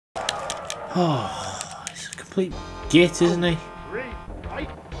Oh, he's a complete git, isn't he?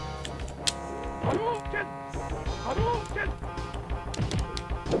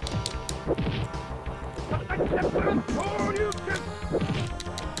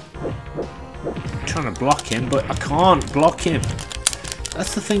 I'm trying to block him, but I can't block him.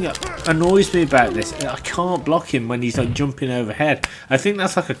 That's the thing that annoys me about this. I can't block him when he's like jumping overhead. I think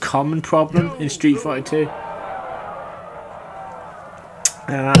that's like a common problem in Street Fighter 2.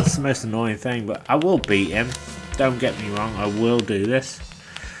 And that's the most annoying thing, but I will beat him. Don't get me wrong, I will do this.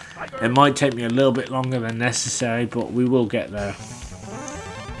 It might take me a little bit longer than necessary, but we will get there.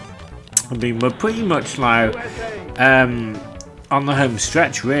 I mean, we're pretty much now on the home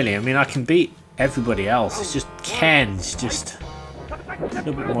stretch, really. I mean, I can beat everybody else. It's just Ken's just a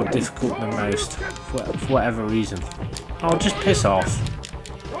little bit more difficult than most for whatever reason. Oh, just piss off.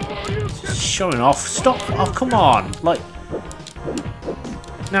 Just showing off. Stop. Oh, come on. Like,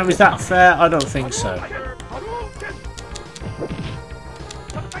 now, is that fair? I don't think so.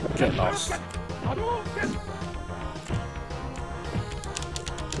 Get lost.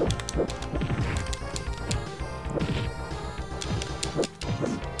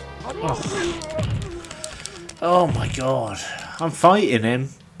 Oh my god. I'm fighting him.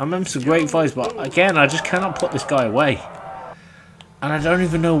 I'm having some great fights, but again, I just cannot put this guy away. And I don't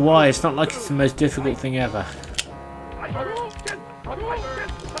even know why. It's not like it's the most difficult thing ever.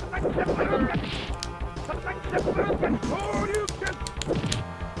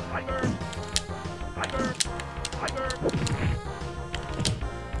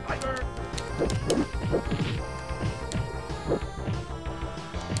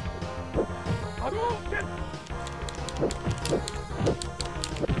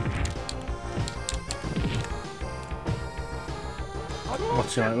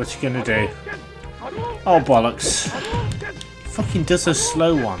 What's he gonna do? Oh bollocks! He fucking does those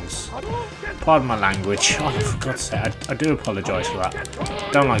slow ones. Pardon my language. Oh, for God's sake, I do apologise for that.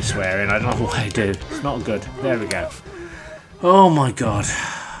 Don't like swearing. I don't know why I do. It's not good. There we go. Oh my god.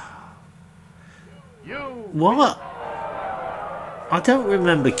 What? I don't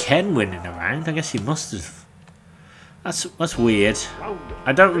remember Ken winning a round. I guess he must have. That's weird.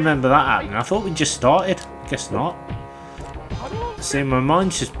 I don't remember that happening. I thought we just started. Guess not. See, my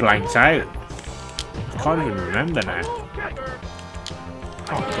mind's just blanked out. I can't even remember now.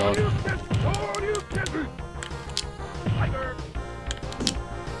 Oh god.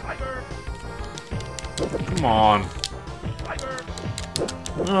 Come on.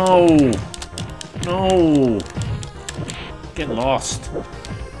 No. No. Get lost. Oh,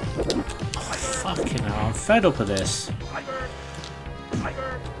 fucking hell. I'm fed up of this.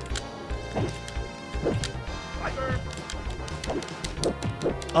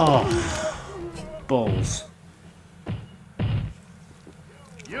 Oh, balls.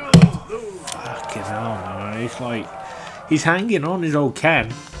 Fucking hell, man. He's like, he's hanging on his old Ken.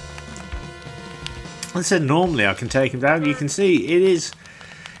 I said normally I can take him down. You can see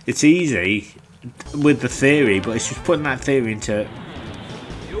it's easy with the theory, but it's just putting that theory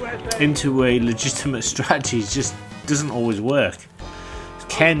into a legitimate strategy. It just doesn't always work.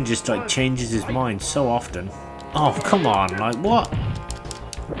 Ken just like changes his mind so often. Oh, come on, like what?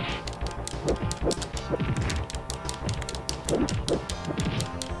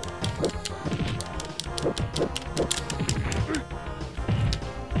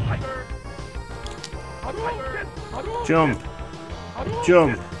 Jump!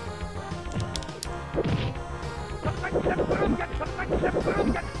 Jump!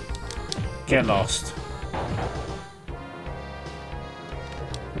 Get lost.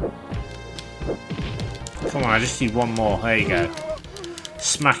 Come on, I just need one more. There you go.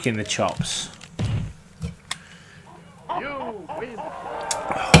 Smack in the chops. Oh,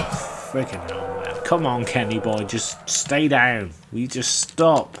 freaking hell, man. Come on, Kenny boy, just stay down. Will you just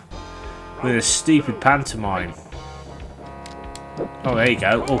stop with a stupid pantomime? Oh, there you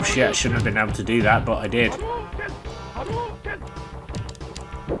go. Oh shit, I shouldn't have been able to do that, but I did. Oh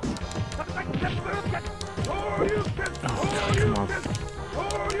god, come on.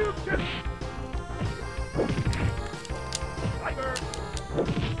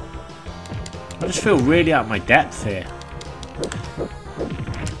 I just feel really out of my depth here.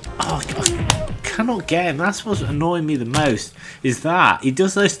 Oh god, I cannot get him. That's what's annoying me the most, is that he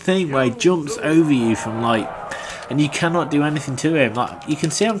does this thing where he jumps over you from like, and you cannot do anything to him. Like, you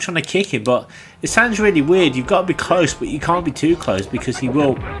can see I'm trying to kick him, but it sounds really weird. You've got to be close, but you can't be too close because he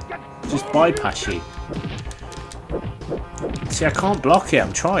will just bypass you. See, I can't block it.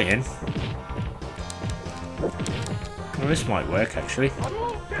 I'm trying. Well, this might work actually.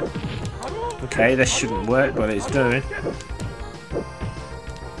 Okay, this shouldn't work, but it's doing.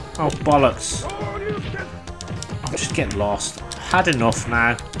 Oh, bollocks. I'm just getting lost. Had enough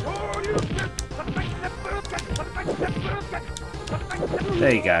now.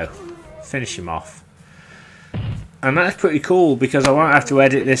 There you go. Finish him off. And that's pretty cool because I won't have to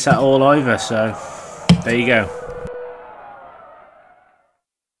edit this at all either, so there you go.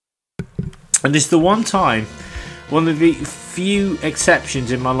 And it's the one time, one of the few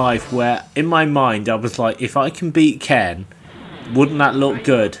exceptions in my life where in my mind I was like, if I can beat Ken, wouldn't that look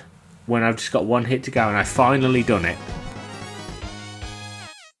good when I've just got one hit to go, and I finally done it.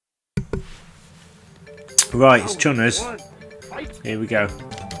 Right, it's Chunners. Here we go.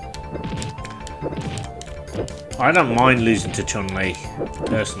 I don't mind losing to Chun-Li,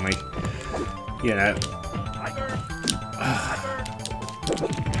 personally. You know.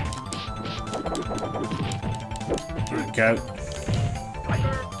 Here we go.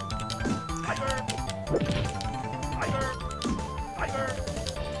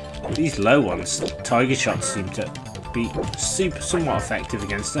 These low ones, Tiger Shots seem to be somewhat effective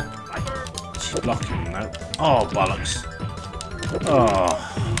against her. She's blocking them though. Oh, bollocks. Oh.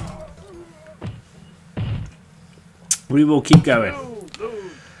 We will keep going.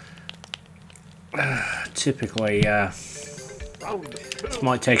 Typically, this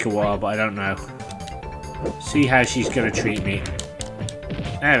might take a while, but I don't know. See how she's going to treat me.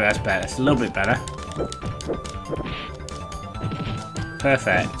 Oh, that's better. It's a little bit better.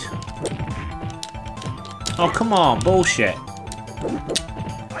 Perfect. Oh, come on. Bullshit.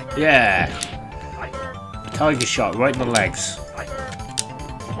 Yeah. Tiger Shot right in the legs.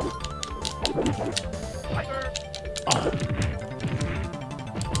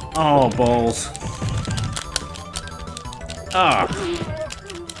 Oh, balls. Ah.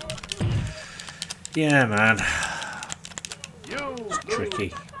 Yeah, man. It's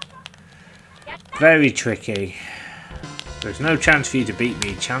tricky. Very tricky. There's no chance for you to beat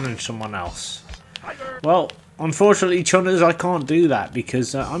me. Challenge someone else. Well, unfortunately, Chunners, I can't do that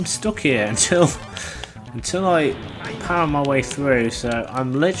because I'm stuck here until I power my way through. So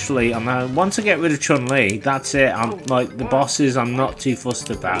I'm literally, once I get rid of Chun-Li, that's it. I'm like the bosses. I'm not too fussed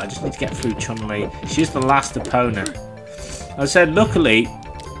about. I just need to get through Chun-Li. She's the last opponent. I said, luckily,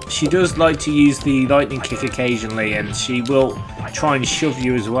 she does like to use the lightning kick occasionally, and she will try and shove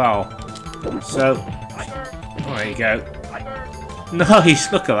you as well. So, oh, there you go.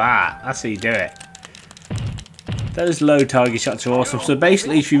 Nice, look at that. That's how you do it. Those low target shots are awesome. So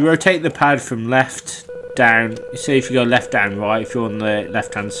basically, if you rotate the pad from left down, say if you go left down right, if you're on the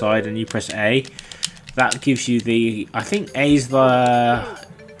left hand side and you press A, that gives you the, I think A's the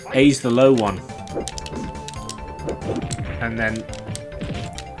low one. And then,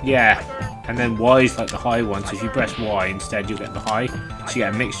 yeah, and then Y is like the high one. So if you press Y instead, you'll get the high. So you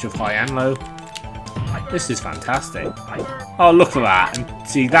get a mixture of high and low. This is fantastic. Oh, look at that. And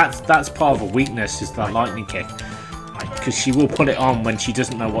see, that's part of a weakness, is that lightning kick. Because she will put it on when she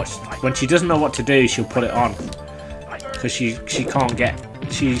doesn't know what to do. She'll put it on because she can't get,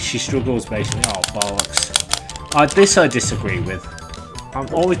 she struggles basically. Oh, bollocks. This I disagree with. I'm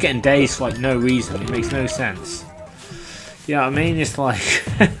always getting dazed for like no reason. It makes no sense. You know what I mean? It's like,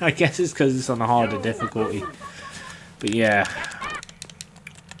 I guess it's because it's on a harder difficulty. But yeah,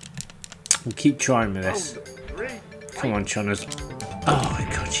 we'll keep trying with this. Come on, Chunners. Oh my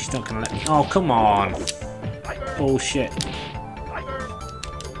god, she's not gonna let me. Oh, come on. Bullshit.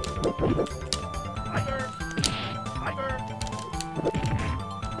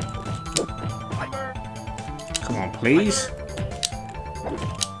 Come on, please.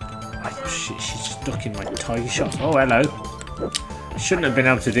 Oh shit, she's stuck in my tiger shots. Oh, hello. Shouldn't have been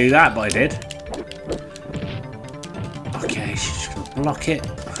able to do that, but I did. Okay, she's just gonna block it.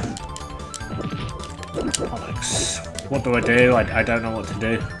 Bollocks. What do I do? I don't know what to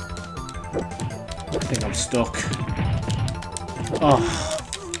do. I think I'm stuck. Oh,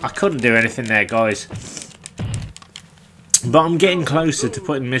 I couldn't do anything there, guys. But I'm getting closer to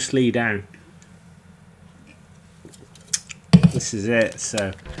putting Miss Lee down. This is it,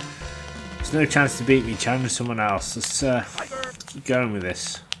 so there's no chance to beat me. Challenge someone else. Let's keep going with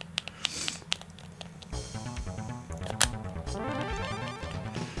this.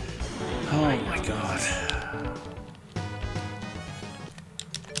 Oh my god.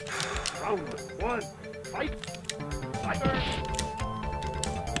 Round one, fight.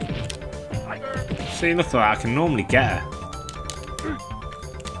 See, look at that, I can normally get her.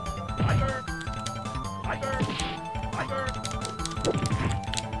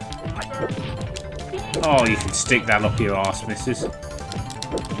 Oh, you can stick that up your arse, missus. I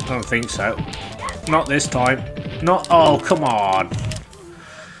don't think so. Not this time. Not. Oh, come on.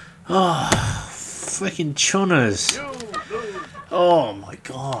 Oh, freaking Chunners. Oh my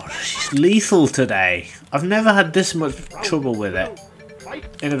god, she's lethal today. I've never had this much trouble with it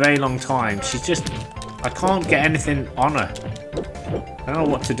in a very long time. She's just, I can't get anything on her. I don't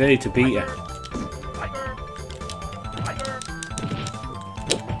know what to do to beat her.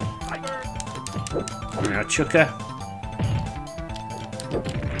 Now chuck her.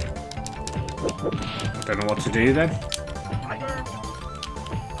 I don't know what to do then.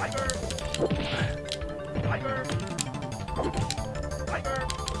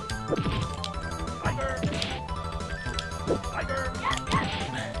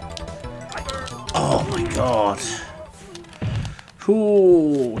 Oh my god.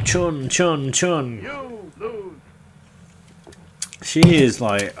 Ooh, Chun, Chun, Chun. She is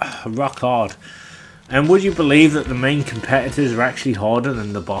like rock hard. And would you believe that the main competitors are actually harder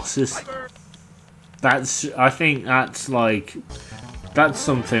than the bosses? I think that's like, that's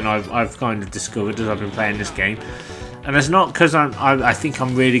something I've kind of discovered as I've been playing this game. And it's not because I think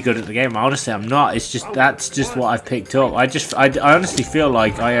I'm really good at the game. Honestly, I'm not. It's just, that's just what I've picked up. I honestly feel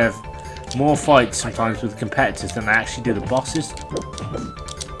like I have more fights sometimes with competitors than I actually do the bosses.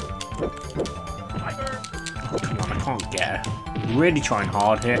 Oh, come on, I can't get her. I'm really trying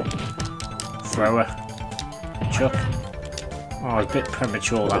hard here. Throw her. Chuck. Oh, a bit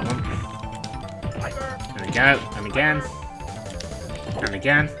premature, that one. And we go. And again. And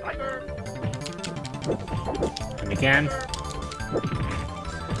again. And again.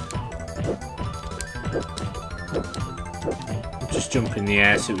 Just jump in the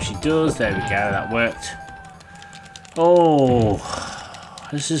air, see what she does. There we go, that worked. Oh,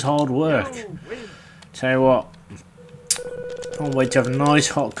 this is hard work. Tell you what, can't wait to have a nice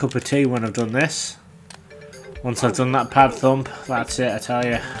hot cup of tea when I've done this. Once I've done that pad thump, that's it, I tell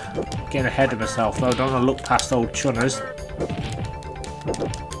you. Getting ahead of myself though, don't want to look past old chunners.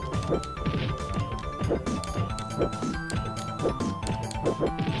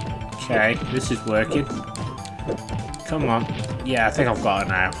 Okay, this is working. Come on. Yeah, I think I've got her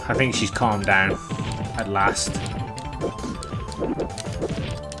now. I think she's calmed down at last.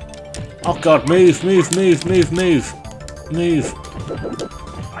 Oh god, move, move, move, move, move. Move.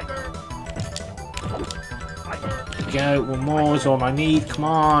 Go, one more is all I need. Come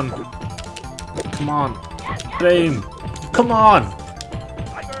on. Come on. Boom. Come on.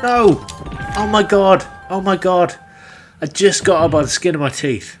 No. Oh my god. Oh my god. I just got her by the skin of my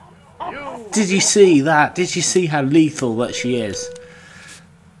teeth. Did you see that? Did you see how lethal that she is?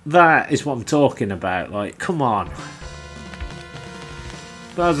 That is what I'm talking about. Like, come on.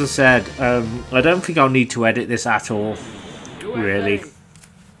 But as I said, I don't think I'll need to edit this at all. Really.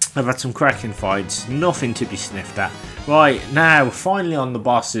 I've had some cracking fights. Nothing to be sniffed at. Right, now, finally on the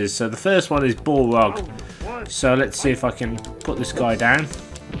bosses. So the first one is Balrog. So let's see if I can put this guy down.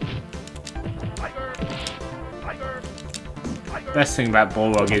 Best thing about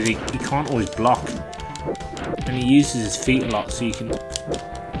Balrog is he can't always block, and he uses his feet a lot, so you can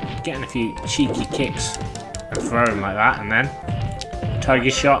get in a few cheeky kicks and throw him like that, and then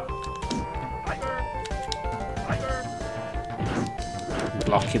tiger shot,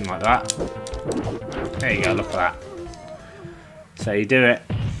 block him like that. There you go, look at that. So you do it.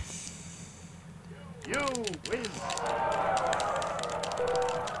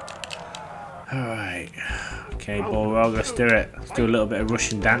 Alright. Okay, Balrog, let's do it. Let's do a little bit of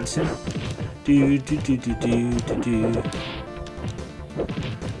Russian dancing. Do do do do do do do.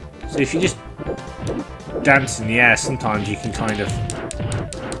 So if you just dance in the air, sometimes you can kind of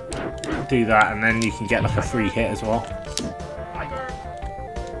do that, and then you can get like a free hit as well.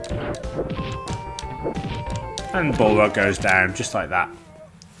 And Balrog goes down just like that.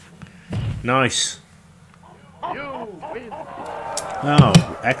 Nice.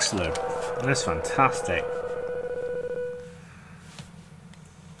 Oh, excellent. That's fantastic.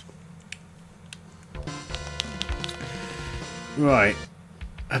 Right,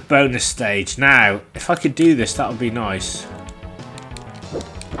 a bonus stage. Now, if I could do this, that would be nice.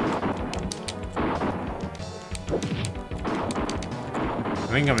 I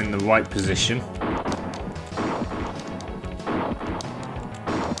think I'm in the right position.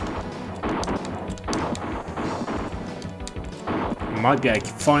 Might be able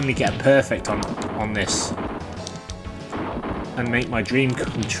to finally get a perfect on this and make my dream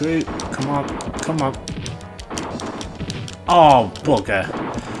come true. Come on, come on. Oh, bugger.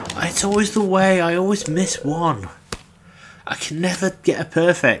 It's always the way. I always miss one. I can never get a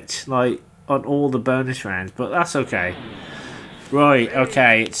perfect, like, on all the bonus rounds, but that's okay. Right,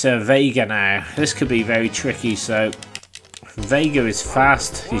 okay, it's Vega now. This could be very tricky, so... Vega is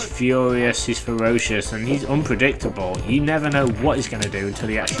fast, he's furious, he's ferocious, and he's unpredictable. You never know what he's going to do until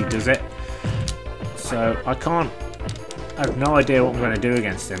he actually does it. So, I can't I have no idea what I'm going to do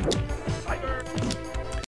against him.